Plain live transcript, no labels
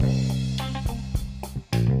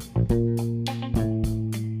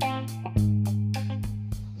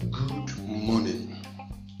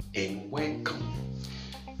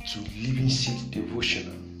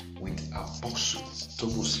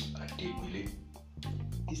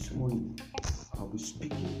morning, I'll be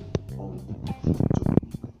speaking on the topic,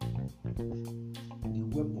 the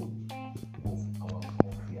weapon of our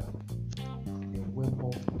warfare. The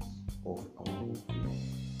weapon of our warfare.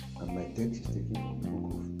 And my text is taken from the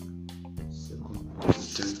book of 2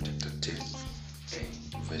 Corinthians chapter 10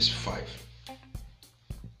 and verse 5.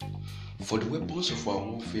 For the weapons of our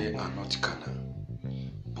warfare are not carnal,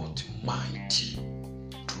 but mighty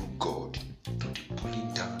through God to the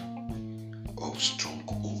pulling down of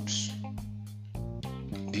strongholds.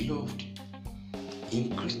 Beloved,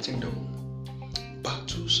 in Christendom,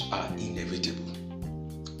 battles are inevitable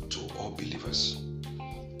to all believers.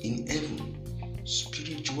 In heaven,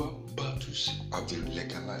 spiritual battles have been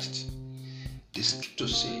legalized. The scripture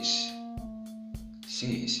says,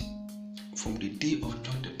 from the day of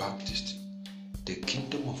John the Baptist, the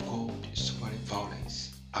kingdom of God suffered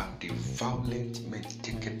violence, and the violent men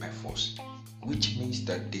taken by force, which means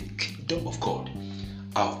that the kingdom of God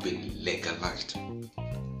have been legalized.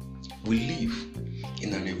 We live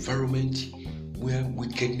in an environment where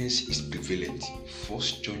wickedness is prevalent. 1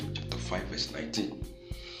 John chapter 5 verse 19.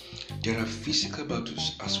 There are physical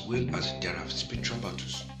battles as well as there are spiritual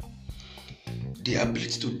battles. The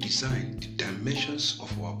ability to design the dimensions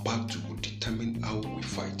of our battle will determine how we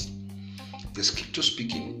fight. The scripture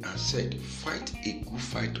speaking and said, fight a good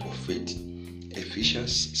fight of faith.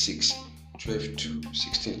 Ephesians 6, 12 to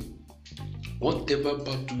 16. Whatever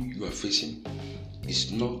battle you are facing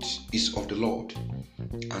is of the Lord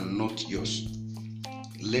and not yours.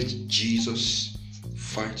 Let Jesus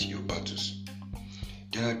fight your battles.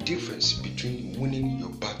 There are differences between winning your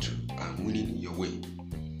battle and winning your way.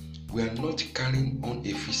 We are not carrying on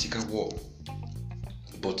a physical war,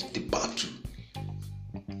 but the battle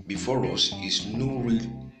before us is no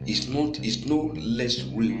less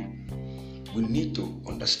real. We need to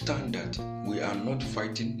understand that we are not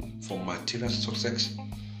fighting for material success,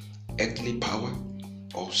 earthly power,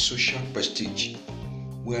 or social prestige.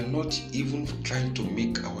 We are not even trying to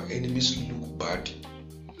make our enemies look bad.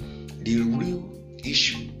 The real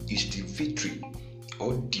issue is the victory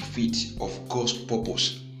or defeat of God's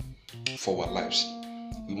purpose for our lives.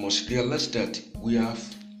 We must realize that we have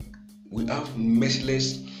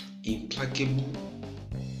merciless, implacable,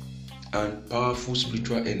 and powerful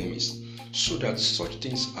spiritual enemies, so that such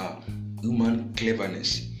things are human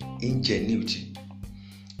cleverness, ingenuity,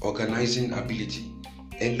 organizing ability,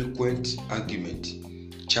 eloquent argument,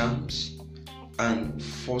 charms, and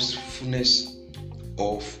forcefulness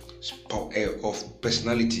of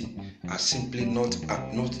personality are simply not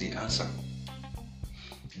the answer.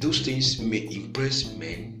 Those things may impress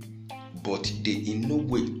men, but they in no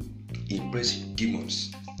way impress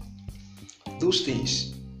demons. Those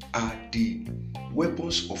things are the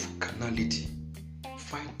weapons of carnality,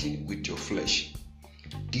 fighting with your flesh.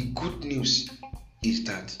 The good news is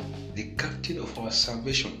that the captain of our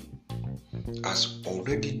salvation has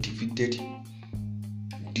already defeated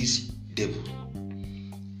this devil,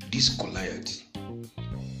 this Goliath.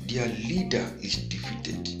 Their leader is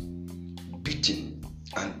defeated, beaten,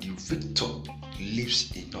 and the victor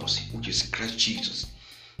lives in us, which is Christ Jesus.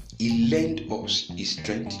 He lent us his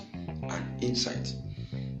strength and insight.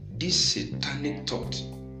 This satanic thought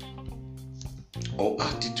or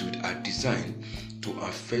attitude are designed to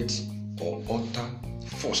affect or alter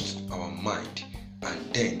first our mind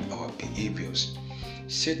and then our behaviors.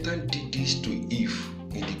 Satan did this to Eve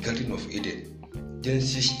in the Garden of Eden,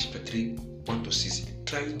 Genesis chapter 3, 1 to 6,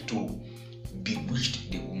 trying to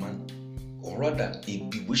bewitch the woman, or rather he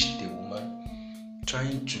bewitched the woman,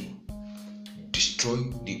 trying to destroy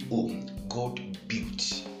the home God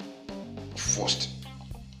built first.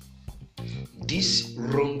 This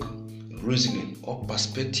wrong reasoning or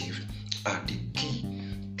perspective are the key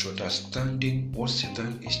to understanding what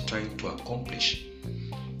Satan is trying to accomplish.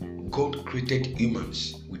 God created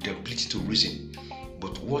humans with the ability to reason,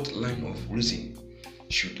 but what line of reason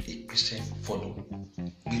should a Christian follow?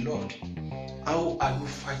 Beloved, how are you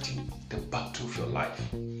fighting the battle of your life?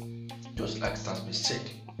 Just like it has been said,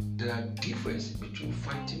 there are differences between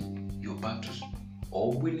fighting your battles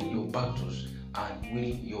or winning your battles and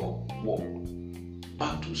winning your war.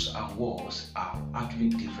 Battles and wars are actually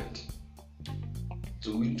different.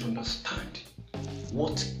 So we need to understand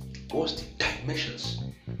what's the dimensions.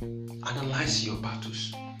 Analyze your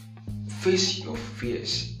battles. Face your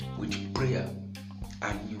fears with prayer,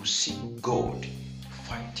 and you see God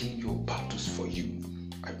fighting your battles for you.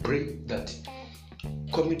 I pray that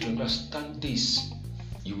coming to understand this,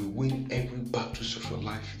 you will win every battle of your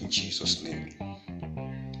life in Jesus' name.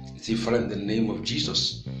 Say, Father, in the name of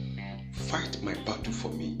Jesus, fight my battle for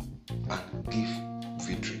me and give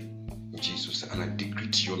victory in Jesus. And I decree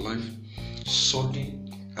to your life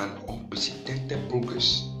sudden and unprecedented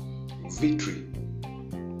progress, victory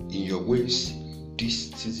in your ways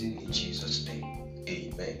this season in Jesus' name.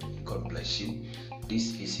 Amen. God bless you.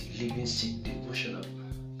 This is Living Seed Devotional,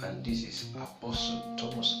 and this is Apostle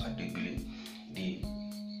Thomas Adegbile, the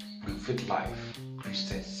Faith Life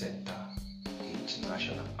Christian Center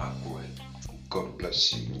International Akure. God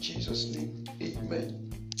bless you in Jesus' name. Amen.